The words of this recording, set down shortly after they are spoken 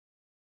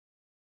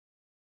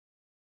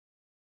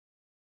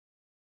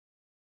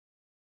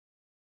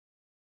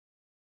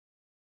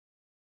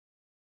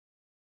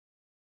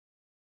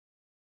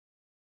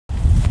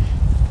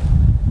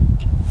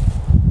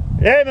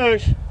Hey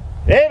Moose!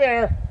 Hey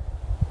there!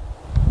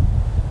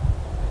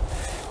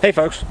 Hey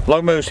folks, Low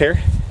Moose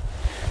here,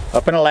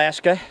 up in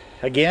Alaska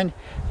again.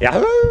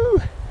 Yahoo!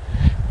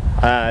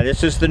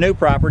 This is the new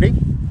property,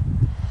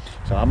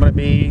 so I'm going to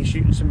be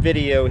shooting some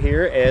video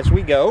here as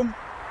we go.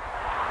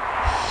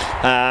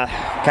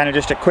 Kind of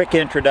just a quick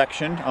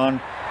introduction on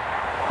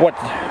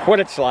what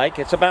it's like.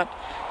 It's about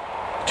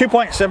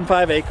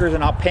 2.75 acres,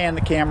 and I'll pan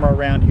the camera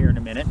around here in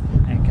a minute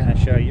and kind of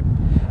show you.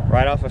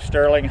 Right off of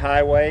Sterling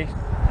Highway,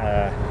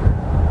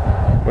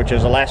 which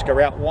is Alaska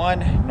Route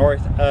 1,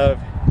 north of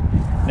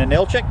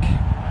Ninilchik.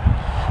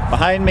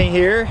 Behind me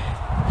here,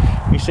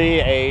 you see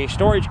a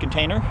storage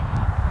container.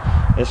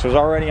 This was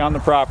already on the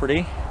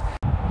property.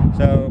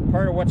 So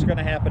part of what's going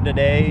to happen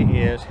today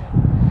is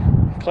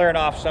clearing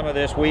off some of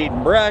this weed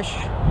and brush.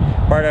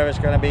 Part of it's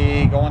going to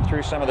be going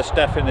through some of the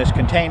stuff in this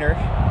container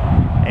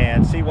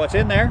and see what's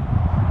in there.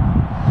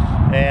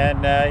 And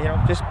you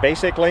know, just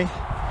basically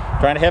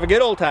trying to have a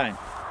good old time.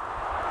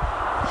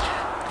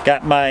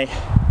 Got my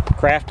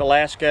Craft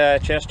Alaska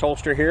chest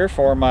holster here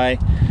for my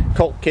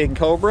Colt King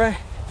Cobra,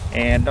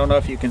 and don't know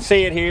if you can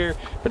see it here,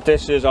 but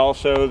this is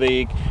also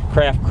the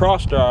Craft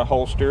cross draw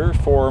holster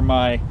for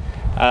my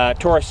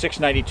Taurus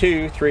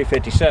 692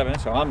 357.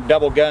 So I'm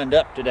double gunned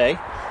up today.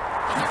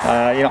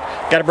 You know,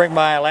 got to bring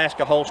my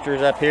Alaska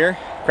holsters up here,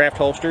 Craft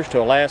holsters, to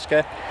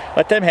Alaska.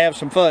 Let them have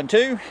some fun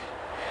too.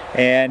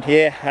 And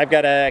yeah, I've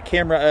got a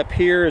camera up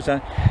here as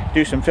I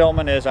do some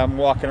filming as I'm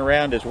walking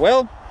around as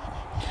well.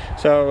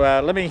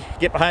 So let me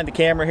get behind the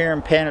camera here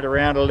and pan it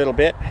around a little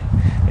bit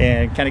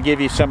and kind of give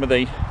you some of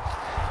the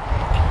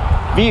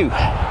view.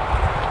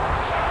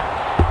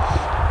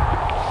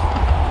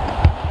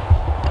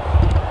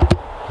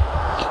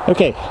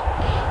 Okay,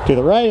 to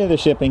the right of the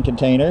shipping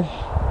container,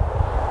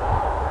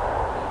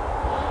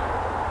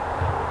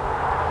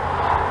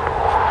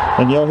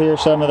 and you'll hear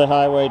some of the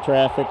highway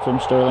traffic from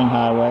Sterling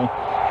Highway.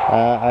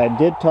 I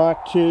did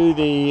talk to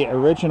the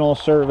original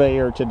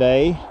surveyor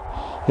today,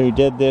 who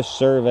did this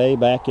survey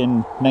back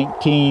in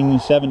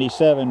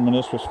 1977 when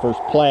this was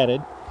first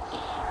platted.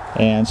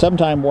 And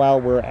sometime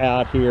while we're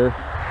out here,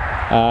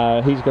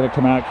 he's going to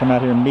come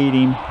out here and meet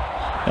him,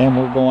 and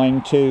we're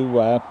going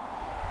to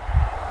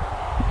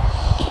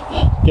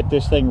get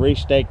this thing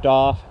restaked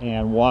off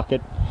and walk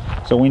it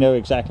so we know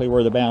exactly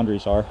where the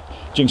boundaries are.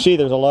 As you can see,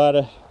 there's a lot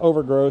of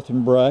overgrowth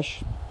and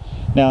brush.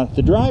 Now,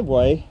 the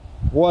driveway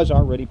was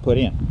already put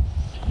in.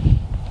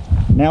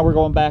 Now we're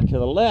going back to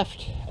the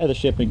left of the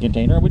shipping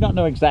container. We don't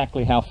know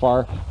exactly how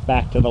far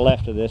back to the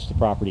left of this the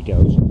property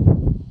goes.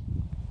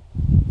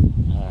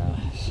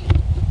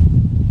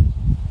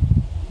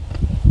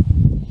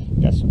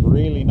 Got some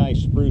really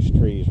nice spruce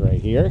trees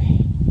right here,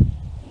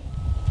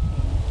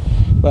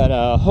 but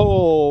a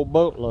whole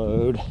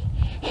boatload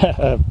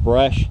of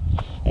brush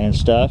and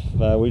stuff.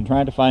 We're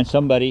trying to find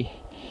somebody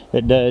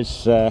that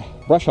does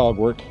brush hog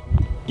work,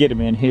 get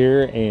them in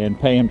here and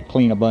pay them to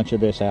clean a bunch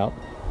of this out.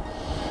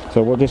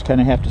 So we'll just kind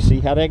of have to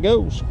see how that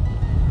goes.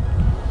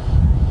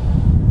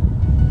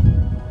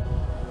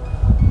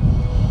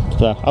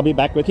 So I'll be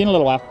back with you in a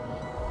little while.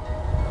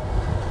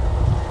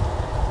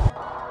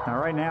 Now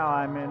right now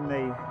I'm in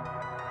the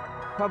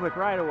public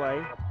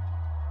right-of-way.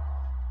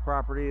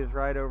 Property is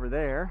right over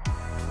there.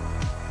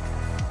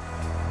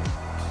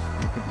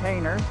 The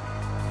container.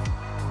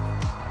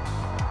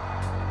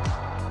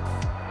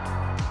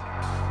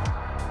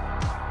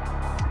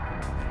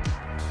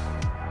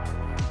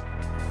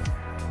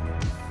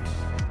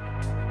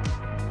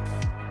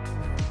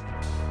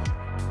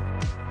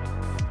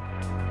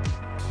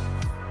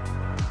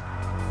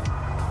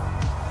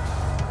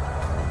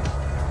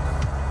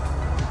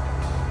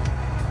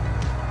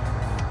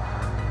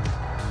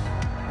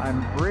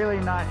 I'm really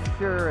not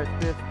sure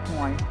at this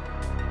point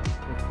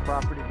if the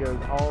property goes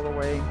all the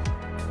way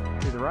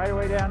to the right of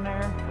way down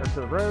there, or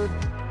to the road,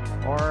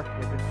 or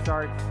if it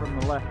starts from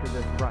the left of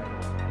this right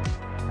of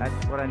way.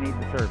 That's what I need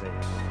the survey.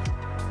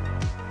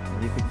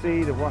 And you can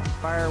see the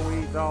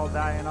fireweeds all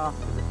dying off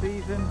for the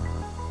season.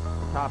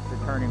 The tops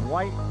are turning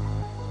white.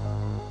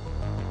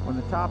 When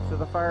the tops of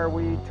the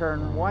fireweed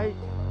turn white,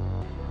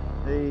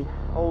 the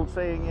old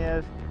saying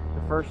is,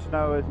 the first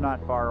snow is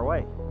not far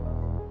away.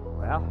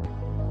 Well,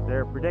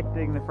 they're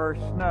predicting the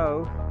first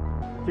snow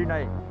 2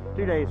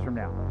 days from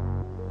now,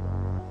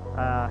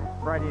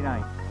 Friday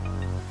night,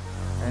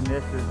 and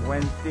this is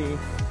Wednesday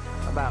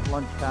about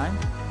lunchtime.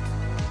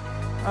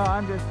 Oh,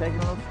 I'm just taking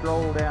a little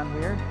stroll down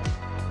here.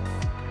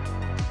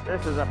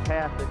 This is a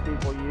path that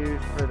people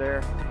use for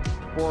their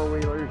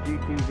four-wheelers,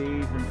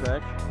 UTVs and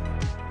such.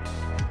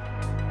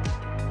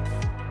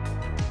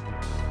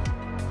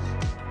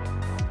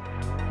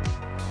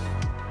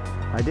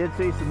 I did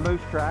see some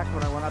moose tracks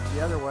when I went up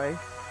the other way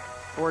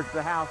towards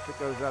the house that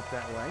goes up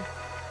that way.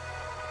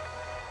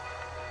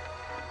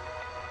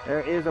 There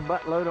is a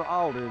buttload of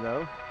alder though.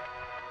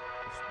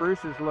 The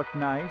spruces look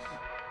nice.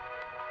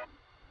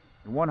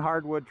 One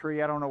hardwood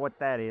tree, I don't know what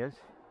that is.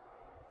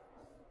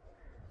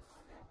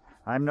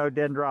 I'm no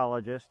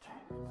dendrologist.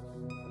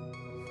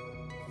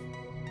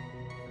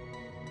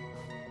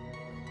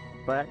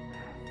 But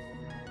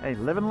hey,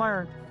 live and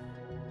learn.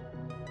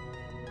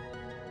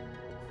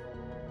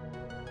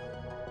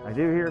 I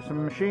do hear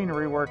some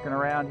machinery working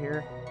around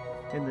here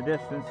in the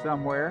distance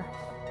somewhere.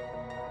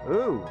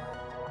 Ooh.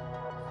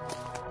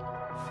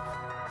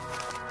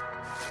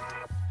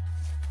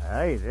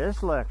 Hey,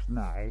 this looks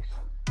nice.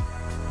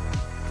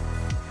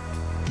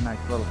 Nice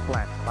little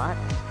flat spot.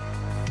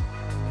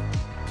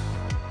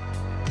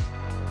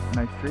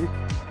 Nice tree.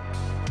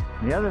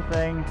 The other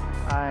thing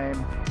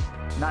I'm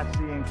not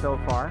seeing so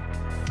far,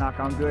 knock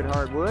on good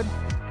hardwood,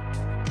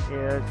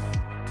 is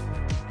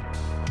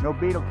no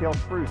beetle kill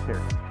spruce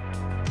here.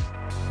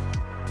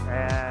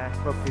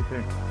 Spoke too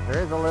soon.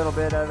 There is a little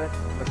bit of it.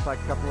 Looks like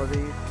a couple of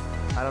these.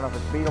 I don't know if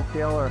it's beetle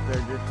kill or if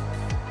they're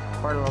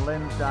just part of the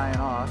limbs dying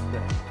off.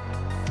 But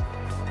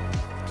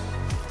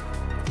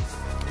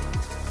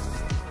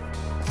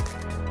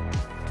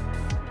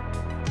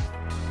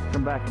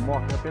come back and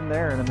walk up in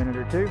there in a minute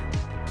or two.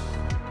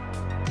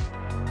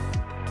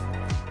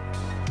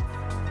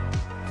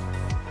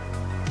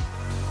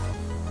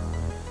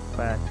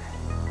 But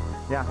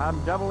yeah,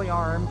 I'm doubly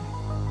armed.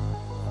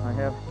 I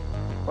have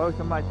both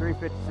of my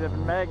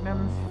 357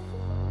 Magnums,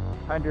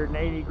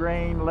 180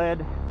 grain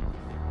lead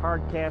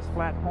hard cast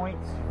flat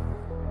points.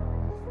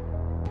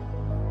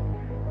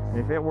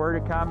 If it were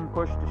to come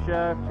push to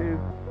shove to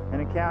an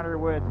encounter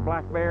with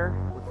black bear,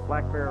 which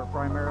black bear are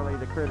primarily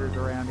the critters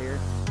around here,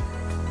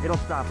 it'll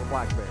stop a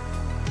black bear.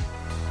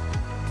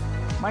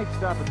 Might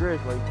stop a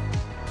grizzly,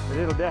 but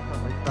it'll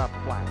definitely stop a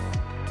black.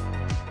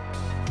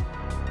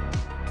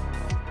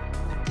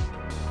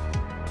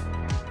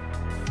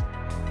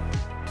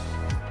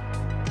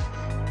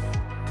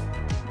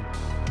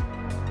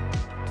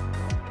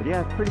 But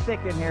yeah, it's pretty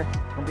thick in here.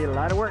 It's gonna be a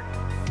lot of work.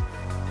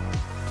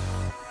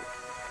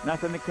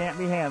 Nothing that can't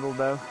be handled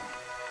though.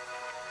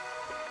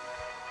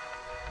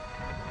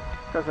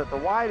 Because at the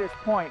widest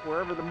point,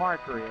 wherever the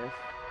marker is,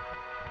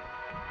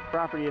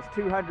 property is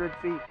 200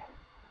 feet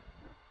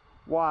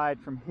wide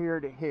from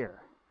here to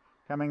here,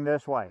 coming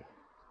this way.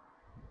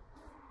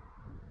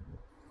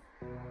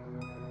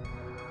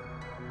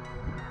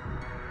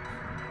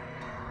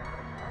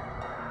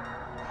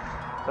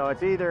 So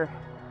it's either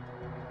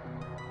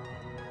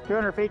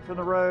 200 feet from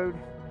the road,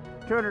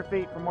 200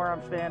 feet from where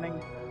I'm standing,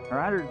 or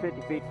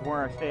 150 feet from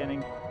where I'm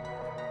standing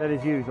that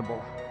is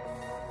usable.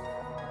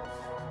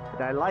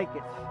 But I like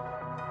it.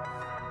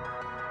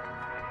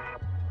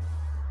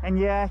 And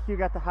yeah, you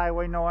got the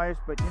highway noise,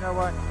 but you know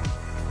what?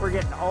 We're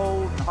getting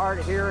old and hard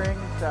of hearing,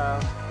 so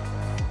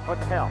what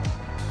the hell?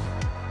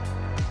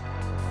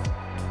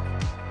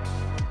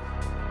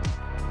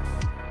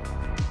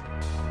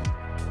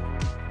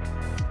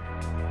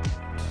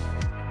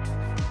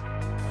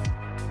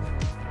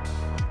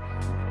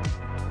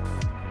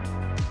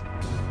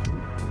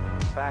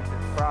 Back to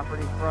the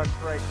property, fronts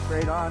right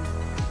straight on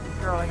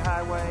Sterling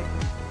Highway,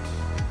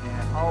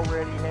 and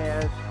already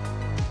has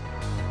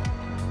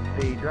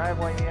the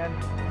driveway in.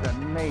 It's a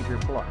major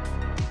plus.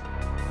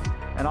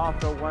 And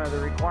also one of the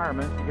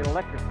requirements to get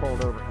electric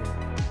pulled over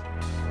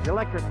here. The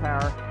electric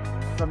power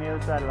is on the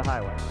other side of the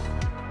highway.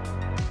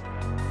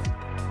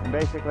 And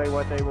basically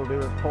what they will do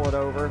is pull it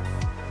over,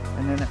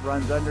 and then it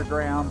runs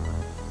underground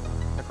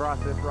across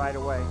this right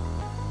of way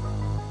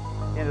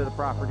into the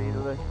property to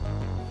the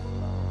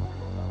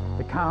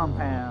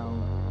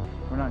compound.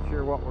 We're not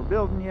sure what we're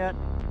building yet,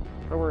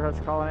 so we're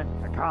just calling it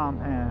a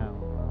compound.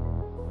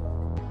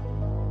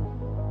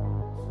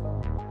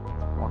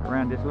 Walk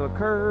around this little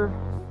curve.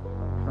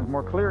 There's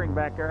more clearing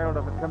back there. I don't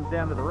know if it comes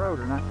down to the road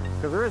or not,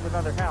 because there is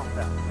another house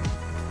down there,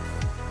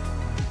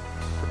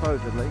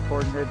 supposedly,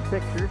 according to the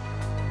pictures.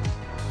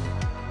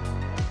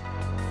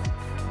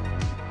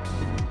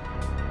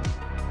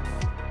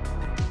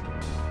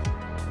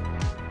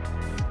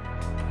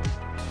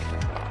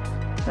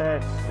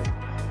 Let's see.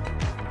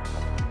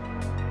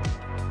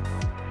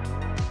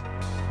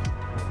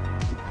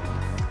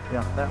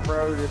 Yeah, that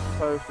road is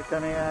supposed to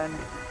come in. I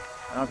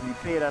don't know if you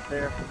can see it up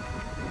there.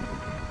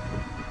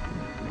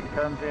 It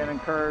comes in and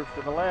curves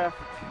to the left.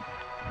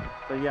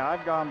 So yeah,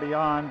 I've gone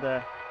beyond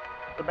the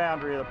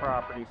boundary of the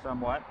property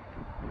somewhat.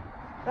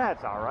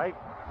 That's all right.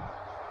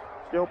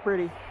 Still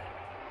pretty.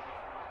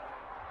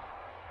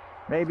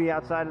 Maybe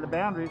outside of the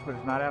boundaries, but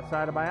it's not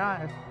outside of my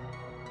eyes.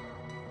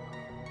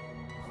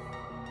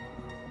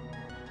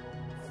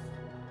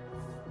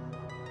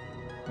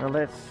 Well,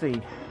 let's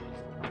see.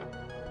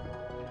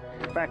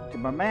 Back to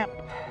my map.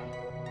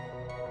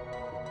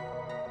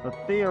 So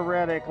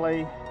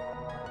theoretically,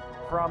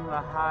 from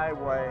the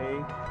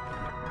highway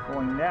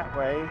going that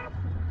way,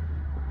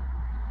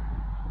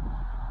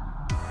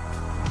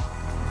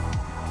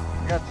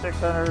 got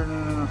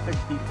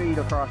 660 feet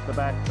across the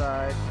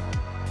backside,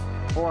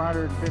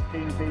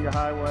 415 feet of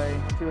highway,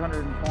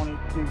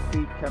 222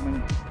 feet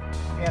coming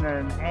in at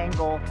an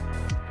angle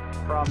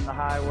from the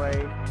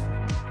highway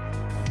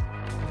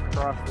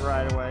across the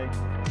right of way.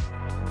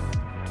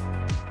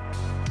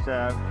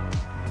 So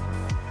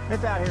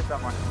it's out here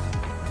somewhere.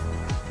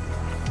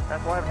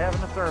 That's why I'm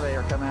having a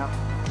surveyor come out.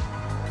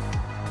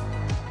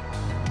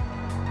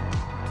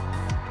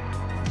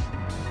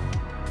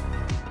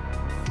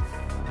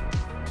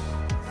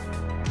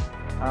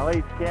 I'll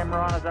leave the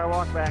camera on as I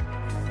walk back.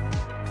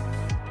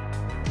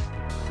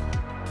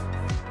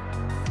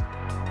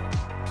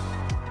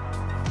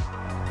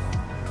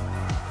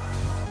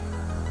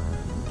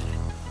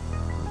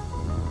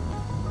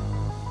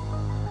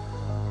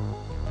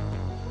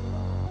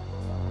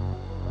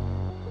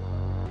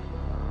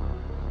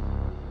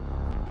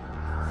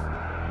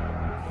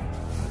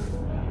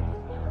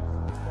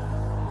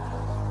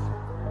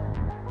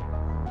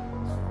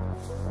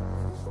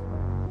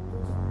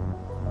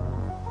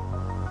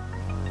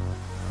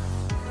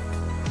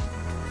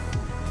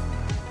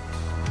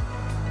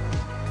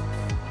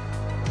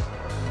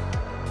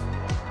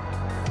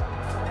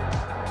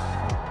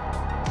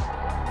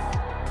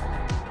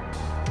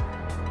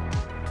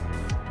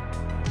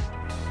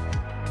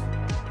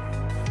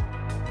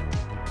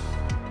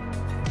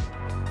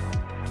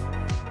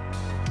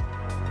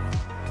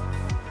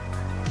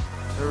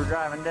 we were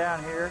driving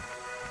down here.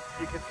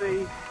 You can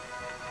see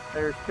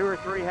there's 2 or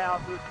 3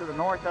 houses to the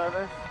north of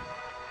us.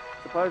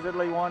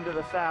 Supposedly one to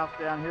the south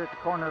down here at the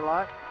corner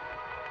lot.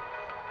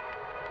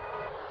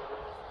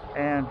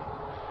 And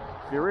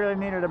if you really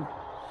needed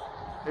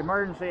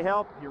emergency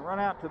help, you run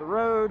out to the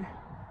road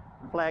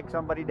and flag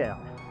somebody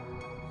down.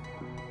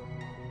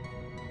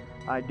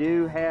 I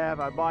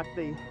bought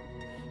the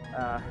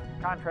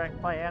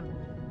contract plan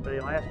for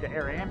the Alaska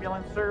Air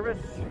Ambulance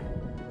Service.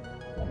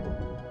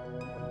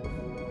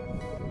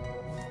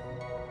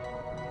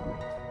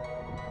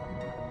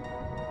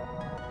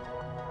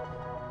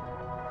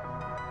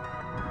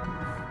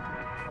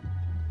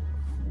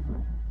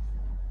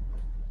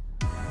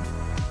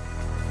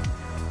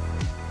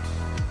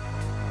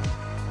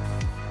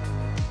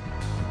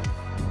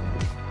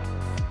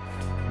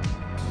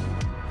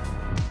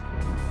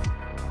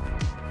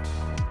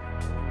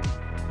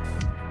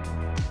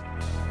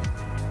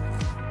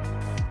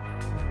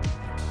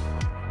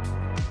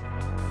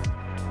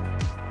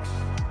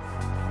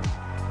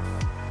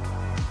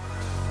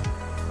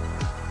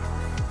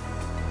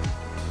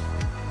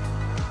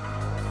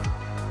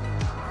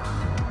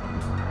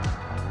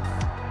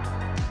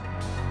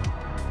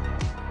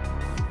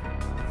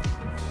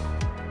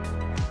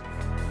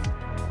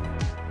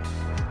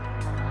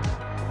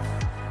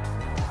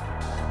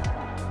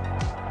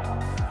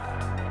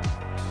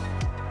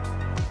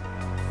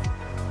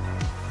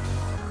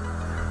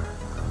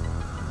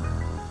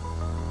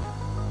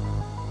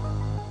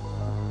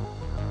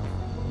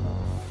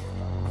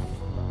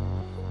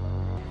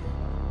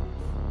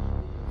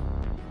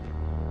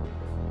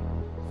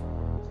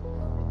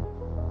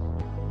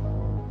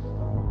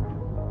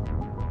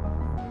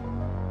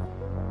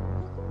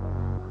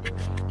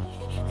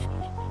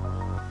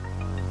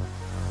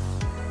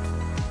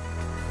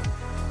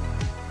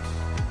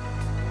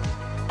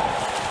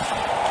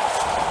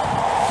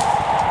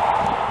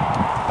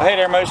 Hey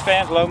there, Moose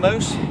fans. Hello,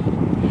 Moose.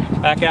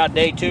 Back out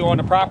day 2 on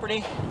the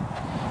property.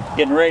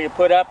 Getting ready to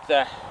put up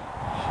the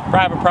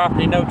private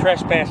property no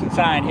trespassing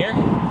sign here.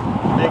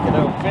 Make it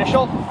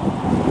official.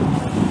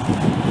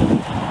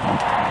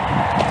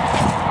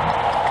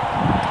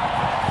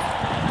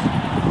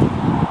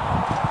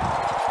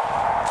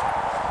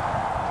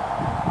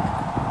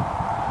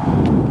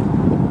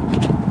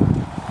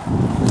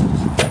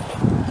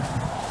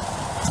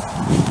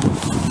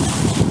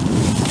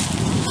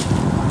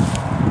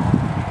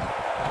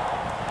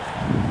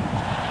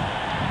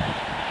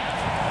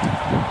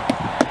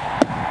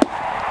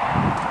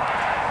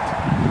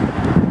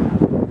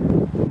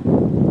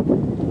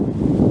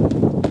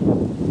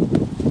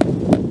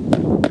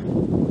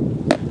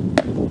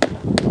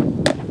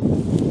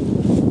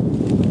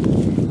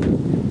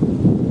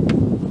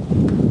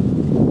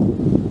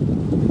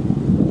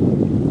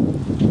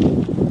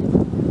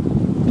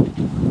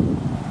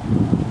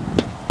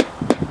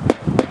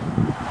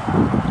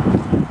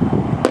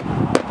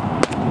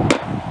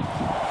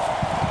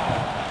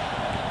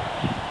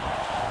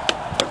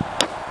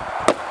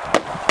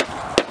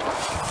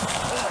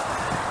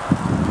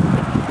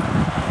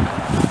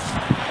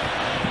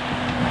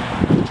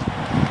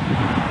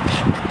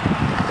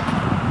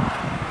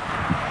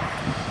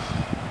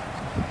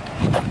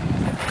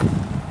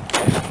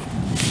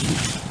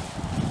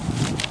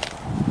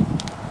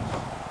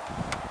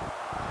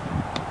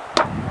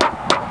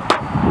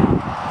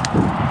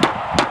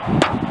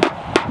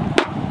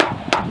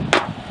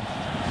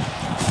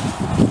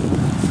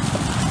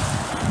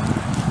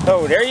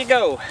 So there you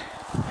go.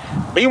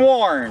 Be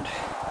warned.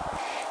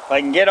 If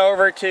I can get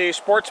over to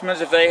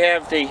Sportsman's, if they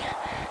have the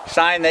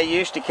sign they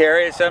used to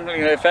carry, it's something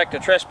to the effect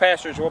of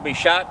trespassers will be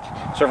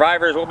shot,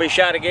 survivors will be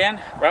shot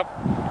again. Well,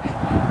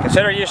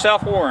 consider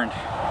yourself warned.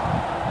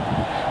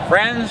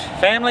 Friends,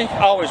 family,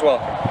 always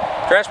welcome.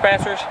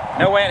 Trespassers,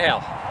 no way in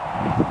hell.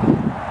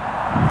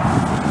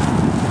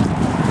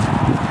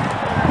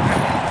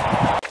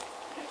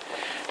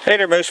 Hey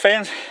there, Moose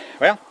fans.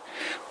 Well,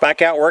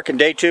 back out working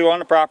day 2 on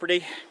the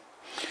property.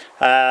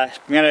 I'm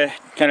going to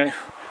kind of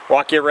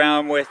walk you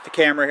around with the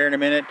camera here in a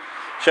minute,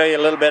 show you a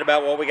little bit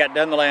about what we got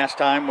done the last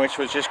time, which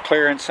was just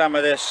clearing some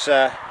of this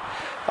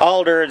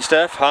alder and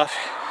stuff off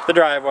the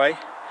driveway,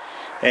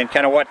 and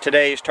kind of what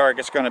today's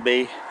target's going to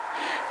be,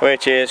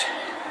 which is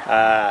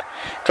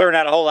clearing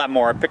out a whole lot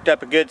more. I picked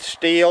up a good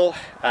steel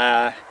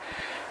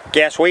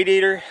gas weed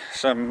eater,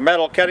 some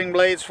metal cutting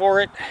blades for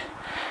it,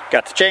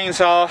 got the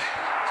chainsaw,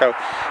 so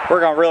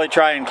we're going to really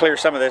try and clear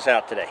some of this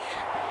out today.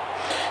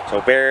 So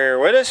bear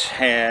with us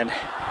and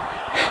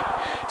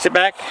sit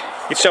back,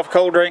 get yourself a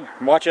cold drink,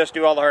 and watch us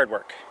do all the hard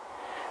work.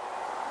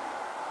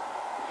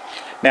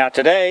 Now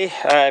today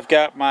I've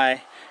got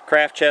my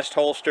craft chest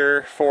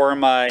holster for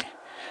my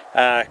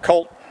Today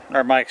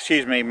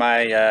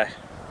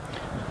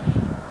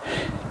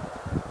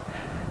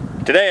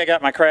I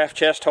got my craft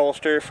chest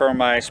holster for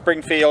my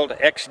Springfield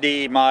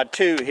XD Mod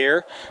 2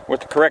 here with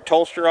the correct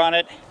holster on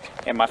it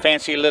and my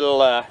fancy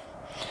little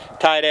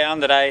tie down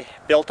that I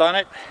built on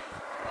it.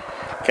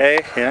 Okay,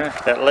 yeah,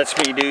 that lets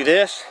me do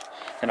this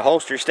and the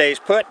holster stays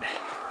put.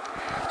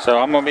 So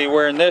I'm going to be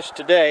wearing this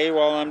today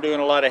while I'm doing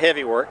a lot of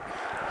heavy work.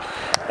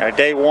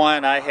 Day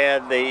one I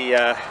had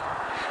the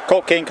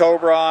Colt King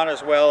Cobra on,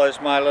 as well as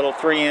my little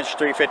 3-inch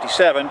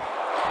 357,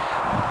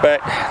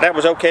 but that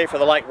was okay for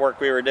the light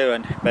work we were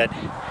doing. But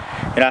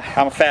you know,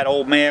 I'm a fat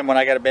old man when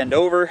I got to bend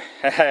over.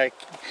 Having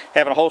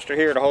a holster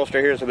here to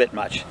holster here is a bit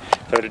much.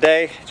 So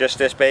today, just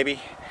this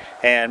baby,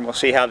 and we'll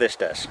see how this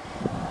does.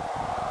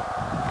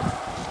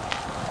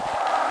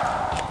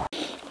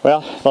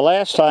 Well, the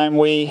last time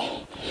we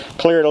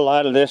cleared a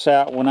lot of this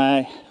out, when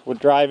I would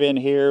drive in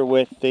here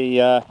with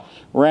the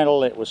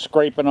rental, it was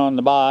scraping on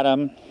the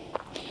bottom.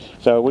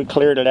 So we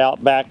cleared it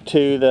out back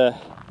to the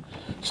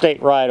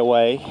state right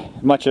away,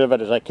 much of it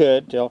as I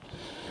could, till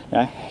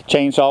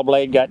chainsaw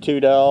blade got too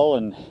dull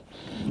and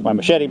my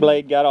machete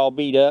blade got all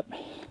beat up.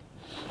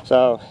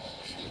 So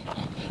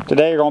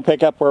today we're going to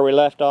pick up where we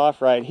left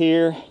off right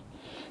here,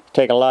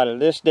 take a lot of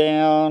this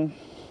down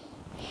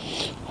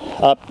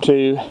up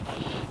to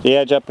the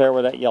edge up there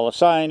where that yellow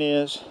sign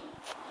is,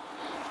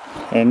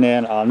 and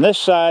then on this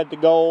side the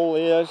goal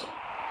is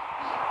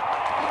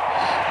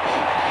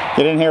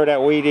get in here with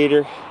that weed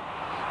eater,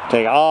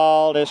 take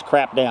all this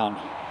crap down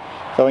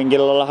so we can get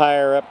a little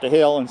higher up the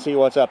hill and see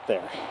what's up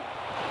there.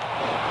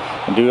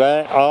 And do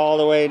that all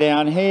the way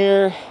down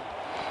here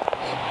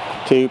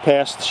to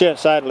past the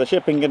side of the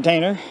shipping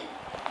container.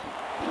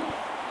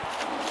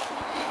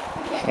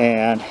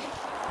 And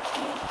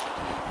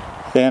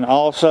then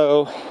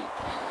also,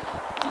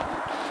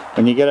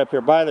 when you get up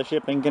here by the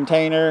shipping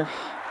container,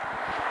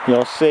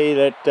 you'll see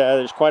that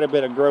there's quite a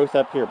bit of growth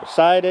up here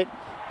beside it.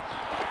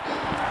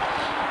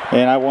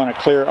 And I want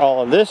to clear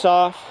all of this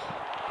off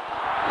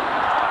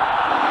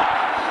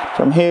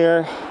from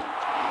here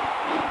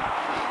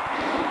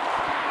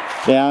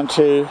down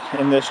to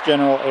in this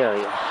general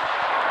area.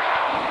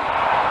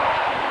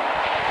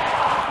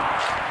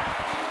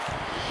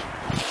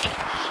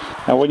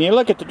 Now when you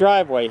look at the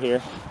driveway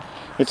here,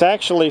 it's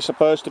actually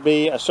supposed to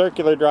be a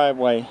circular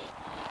driveway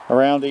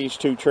around these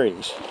two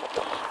trees.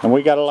 And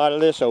we got a lot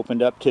of this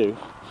opened up too.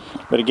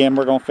 But again,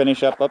 we're going to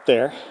finish up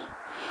there.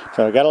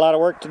 So I got a lot of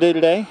work to do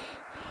today.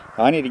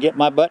 I need to get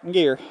my butt in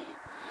gear.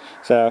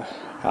 So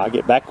I'll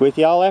get back with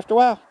y'all after a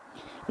while.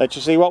 Let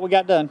you see what we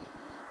got done.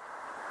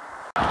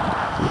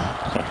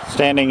 Okay,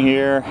 standing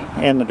here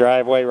in the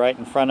driveway right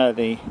in front of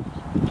the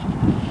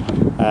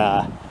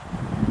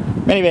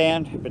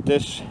minivan, but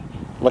this,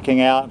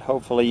 looking out,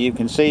 hopefully you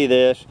can see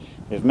this,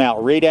 is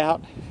Mount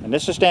Redoubt, and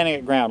this is standing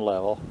at ground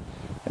level.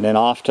 And then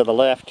off to the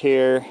left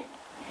here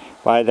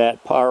by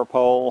that power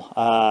pole,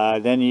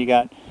 then you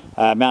got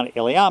Mount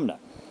Iliamna.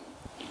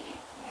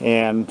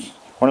 And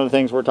one of the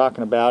things we're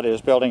talking about is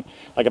building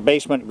like a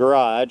basement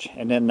garage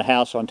and then the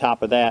house on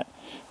top of that,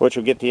 which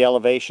will get the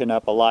elevation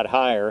up a lot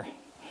higher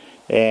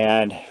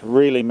and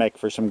really make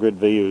for some good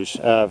views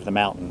of the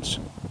mountains.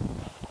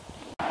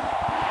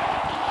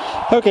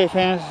 Okay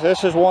fans,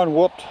 this is one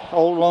whooped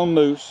old lone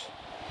moose.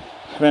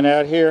 Been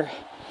out here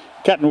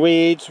cutting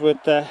weeds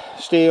with the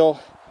steel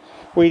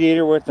weed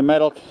eater with the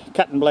metal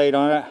cutting blade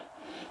on it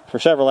for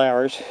several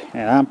hours,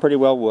 and I'm pretty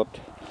well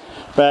whooped.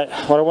 But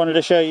what I wanted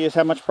to show you is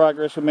how much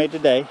progress we made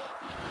today,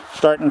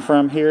 starting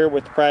from here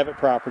with the private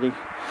property.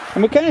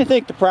 And we kind of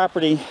think the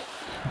property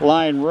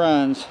line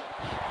runs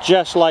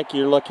just like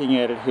you're looking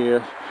at it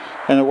here,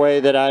 and the way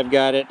that I've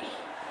got it,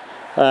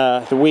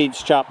 the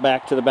weeds chopped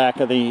back to the back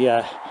of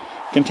the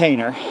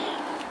container.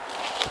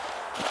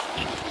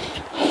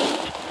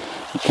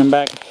 Come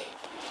back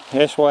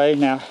this way.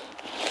 Now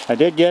I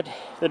did get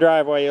the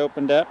driveway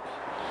opened up,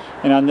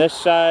 and on this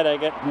side I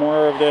get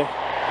more of the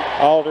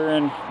alder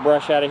and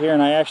brush out of here,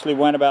 and I actually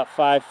went about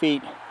 5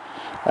 feet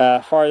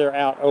farther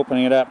out,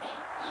 opening it up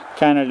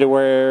kind of to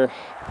where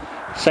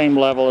same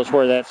level as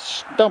where that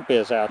stump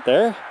is out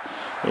there.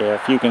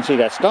 If you can see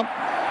that stump,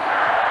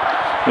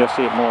 you'll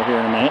see it more here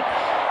in a minute.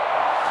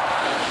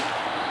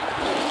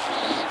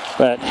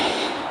 But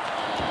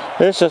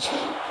this is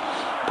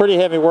pretty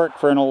heavy work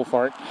for an old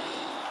fart.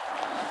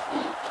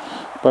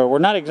 But we're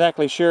not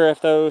exactly sure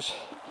if those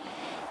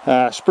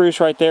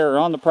spruce right there are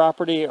on the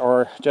property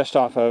or just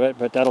off of it,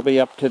 but that'll be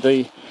up to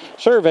the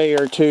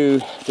surveyor to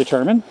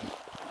determine.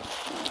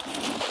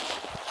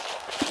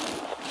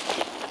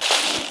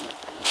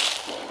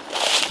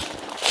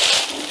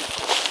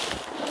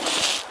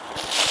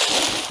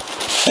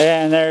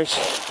 And there's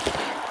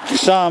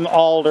some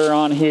alder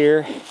on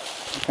here.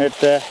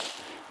 The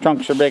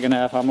trunks are big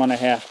enough. I'm going to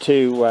have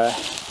to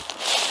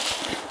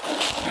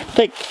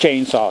take the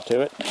chainsaw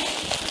to it.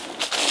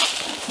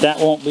 That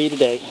won't be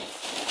today.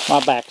 My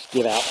back's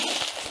give out.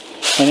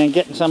 And then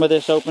getting some of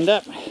this opened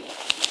up,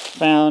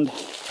 found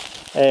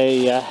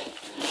a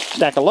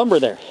stack of lumber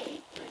there.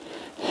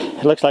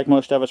 It looks like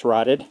most of it's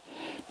rotted,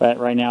 but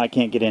right now I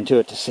can't get into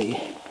it to see.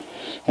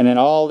 And then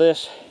all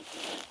this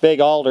big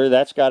alder,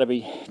 that's got to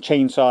be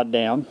chainsawed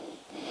down.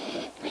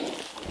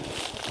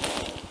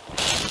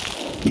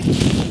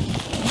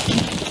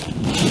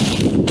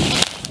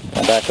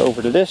 Come back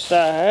over to this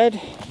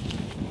side.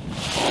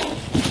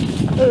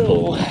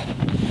 Oh.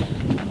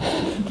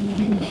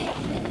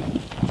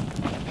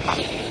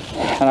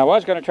 And I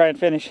was going to try and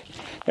finish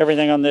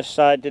everything on this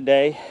side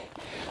today,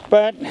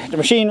 but the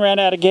machine ran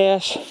out of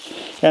gas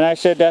And I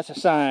said, that's a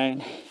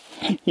sign.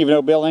 Even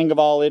though Bill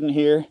Engvall isn't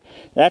here,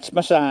 that's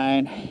my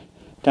sign.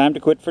 Time to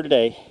quit for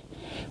today.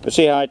 But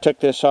see how I took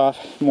this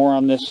off more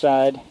on this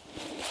side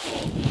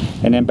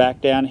and then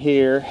back down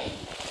here.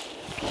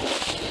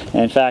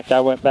 And in fact,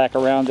 I went back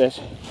around this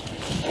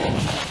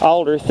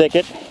alder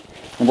thicket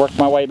and worked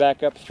my way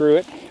back up through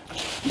it.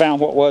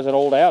 Found what was an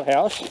old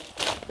outhouse.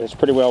 It's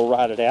pretty well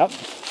rotted out.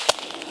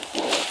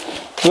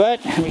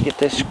 But let me get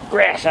this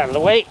grass out of the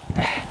way.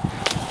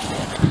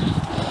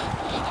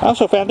 I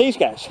also found these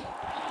guys.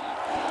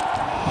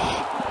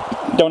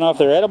 Don't know if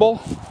they're edible.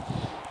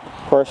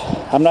 Of course,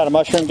 I'm not a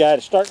mushroom guy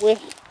to start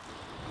with.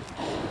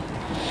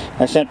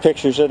 I sent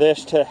pictures of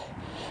this to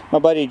my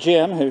buddy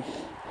Jim, who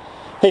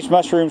hates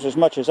mushrooms as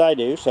much as I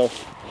do. So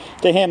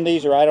to him,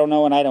 these are I don't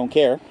know and I don't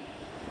care.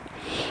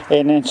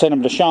 And then sent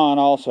them to Sean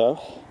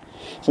also,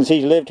 since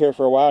he's lived here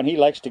for a while and he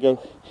likes to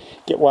go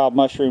get wild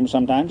mushrooms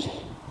sometimes.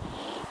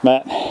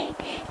 But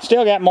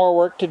still got more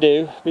work to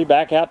do. Be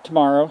back out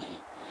tomorrow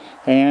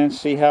and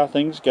see how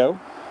things go.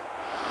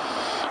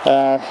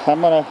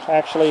 I'm going to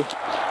actually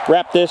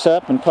wrap this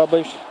up and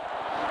publish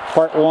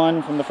part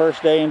 1 from the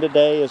first day and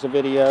today as a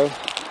video.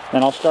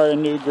 And I'll start a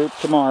new group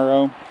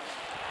tomorrow.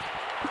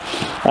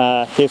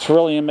 It's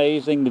really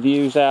amazing, the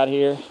views out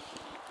here.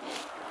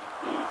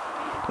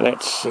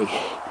 Let's see.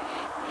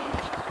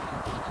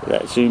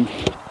 That zoom.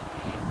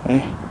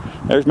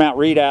 There's Mount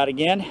Redoubt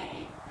again.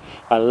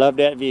 I love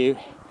that view.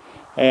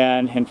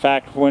 And in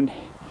fact, when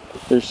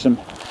there's some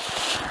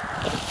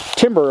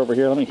timber over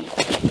here, let me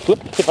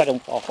whoop, if I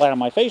don't fall flat on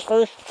my face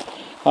first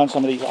on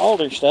some of these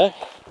alder stuff,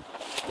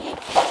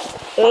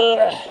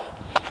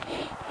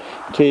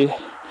 to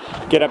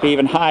get up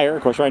even higher.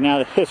 Of course, right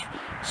now it's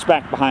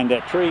smack behind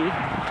that tree,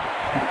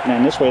 and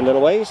then this way a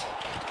little ways,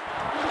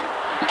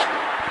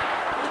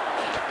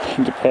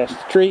 get past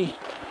the tree.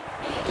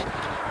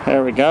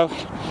 There we go.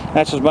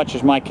 That's as much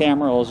as my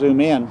camera will zoom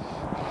in,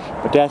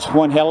 but that's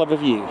one hell of a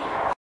view.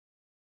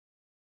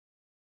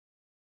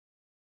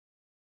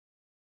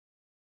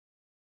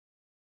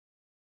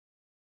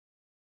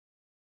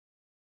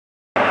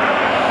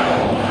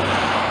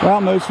 Well,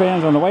 Moose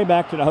fans, on the way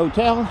back to the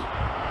hotel,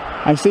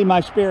 I see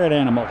my spirit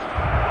animal.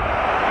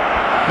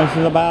 This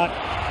is about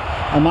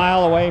a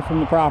mile away from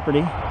the property.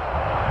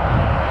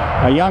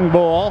 A young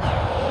bull.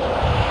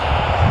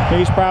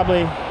 He's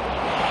probably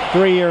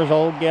 3 years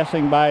old,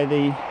 guessing by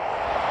the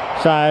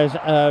size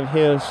of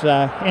his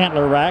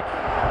antler rack.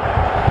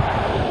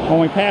 When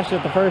we passed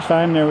it the first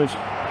time, there was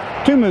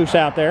 2 moose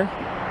out there.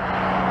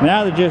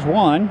 Now there's just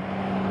 1.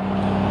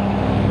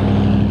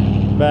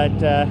 But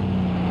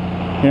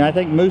you know, I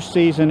think moose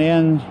season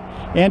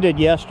ended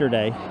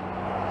yesterday,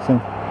 so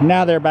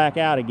now they're back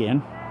out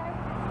again.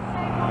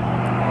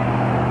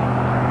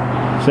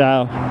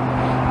 So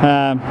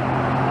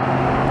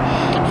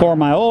for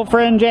my old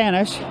friend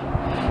Janice,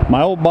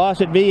 my old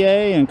boss at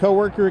VA and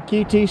co-worker at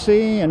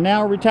QTC and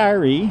now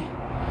retiree,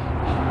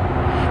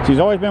 she's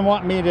always been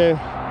wanting me to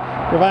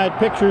provide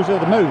pictures of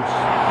the moose.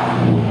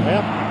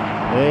 Well,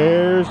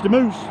 there's the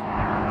moose.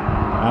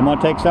 I'm going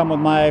to take some with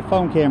my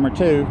phone camera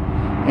too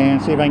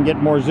and see if I can get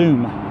more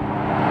zoom.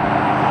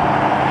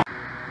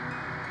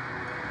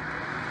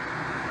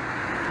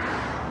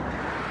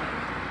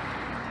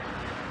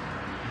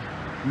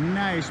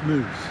 Nice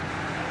moose.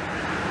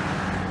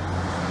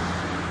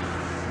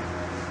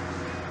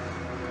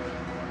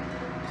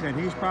 Said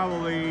he's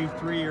probably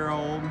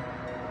 3-year-old,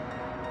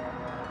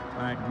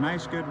 but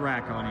nice good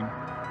rack on him.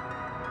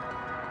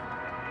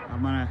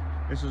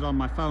 This is on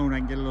my phone, I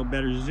can get a little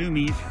better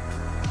zoomies,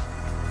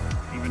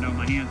 even though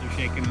my hands are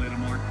shaking a little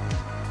more.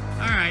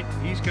 Alright,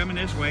 he's coming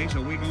this way,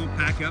 so we're going to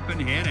pack up and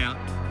head out.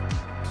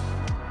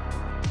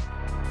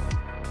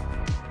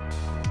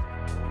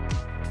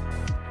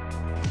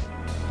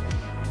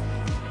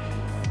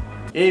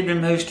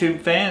 Evening, Moose Tube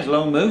fans.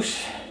 Lone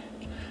Moose,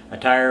 a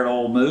tired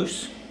old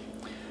moose.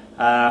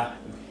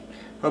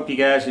 Hope you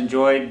guys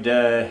enjoyed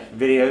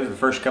videos the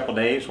first couple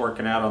days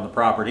working out on the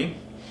property.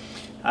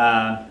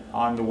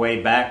 On the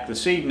way back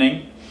this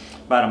evening,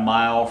 about a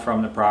mile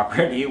from the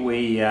property,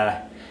 we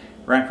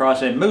ran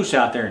across a moose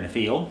out there in the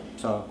field.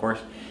 So of course,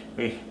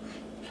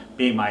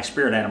 being my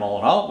spirit animal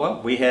and all,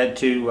 well, we had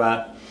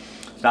to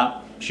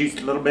stop,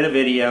 shoot a little bit of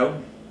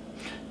video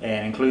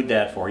and include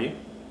that for you.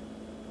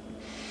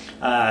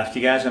 If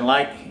you guys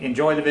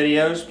enjoy the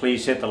videos,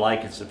 please hit the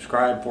like and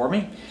subscribe for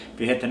me. If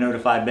you hit the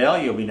notify bell,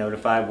 you'll be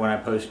notified when I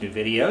post new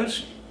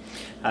videos.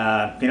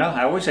 You know,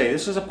 I always say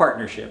this is a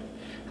partnership.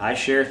 I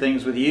share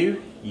things with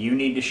you, you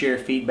need to share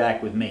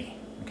feedback with me.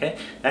 Okay?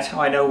 That's how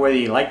I know whether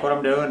you like what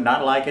I'm doing,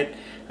 not like it,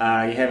 you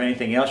have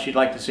anything else you'd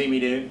like to see me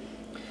do.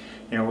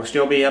 You know, we'll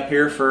still be up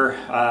here for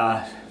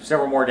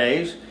several more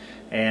days,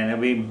 and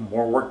there'll be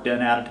more work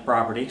done out at the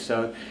property,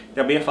 so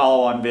there'll be a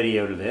follow-on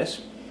video to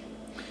this.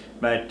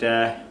 But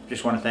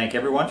just want to thank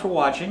everyone for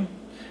watching.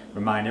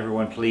 Remind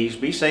everyone, please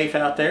be safe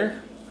out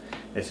there.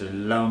 This is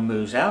Lone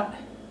Moose out.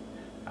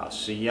 I'll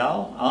see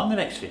y'all on the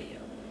next video.